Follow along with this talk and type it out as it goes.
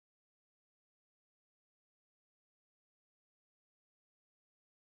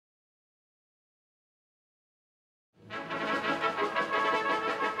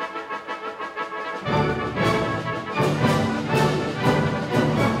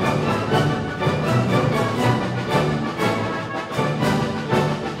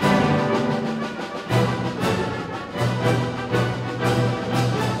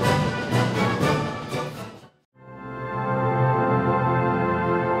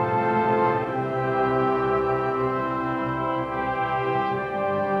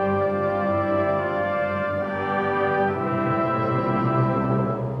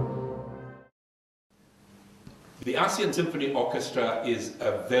ASEAN Symphony Orchestra is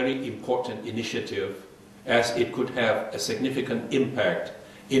a very important initiative as it could have a significant impact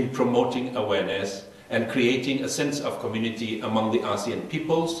in promoting awareness and creating a sense of community among the ASEAN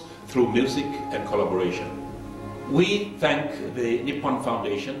peoples through music and collaboration. We thank the Nippon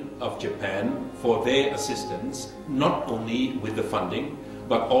Foundation of Japan for their assistance, not only with the funding,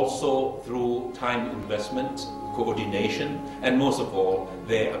 but also through time investment, coordination, and most of all,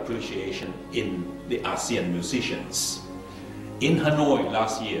 their appreciation in the ASEAN musicians. In Hanoi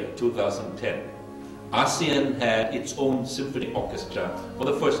last year, 2010, ASEAN had its own symphony orchestra for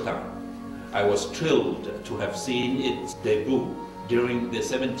the first time. I was thrilled to have seen its debut during the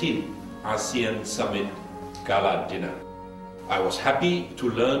 17th ASEAN Summit Gala Dinner. I was happy to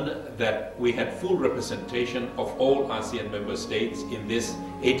learn that we had full representation of all ASEAN member states in this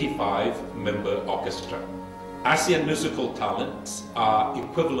 85-member orchestra. ASEAN musical talents are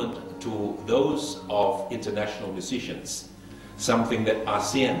equivalent to those of international musicians, something that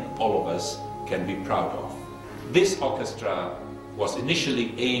ASEAN, all of us, can be proud of. This orchestra was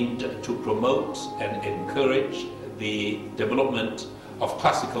initially aimed to promote and encourage the development of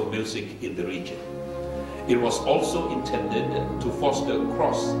classical music in the region. It was also intended to foster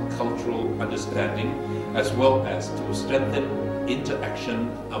cross-cultural understanding as well as to strengthen interaction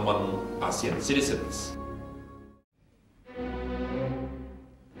among ASEAN citizens.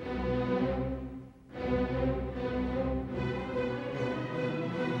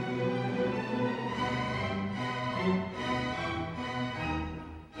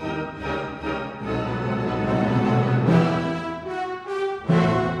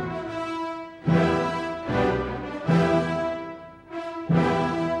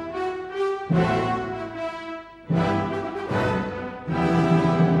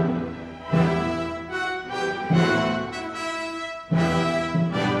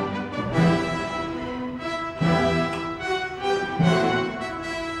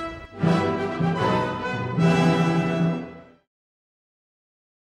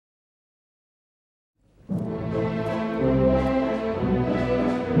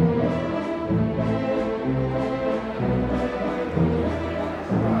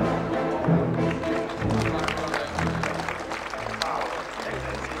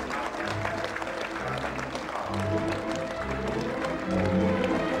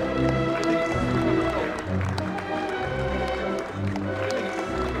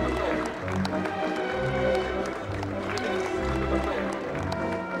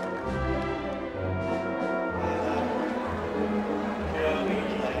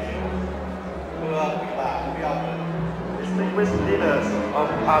 Distinguished leaders of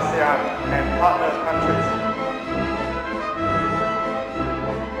ASEAN and partner countries,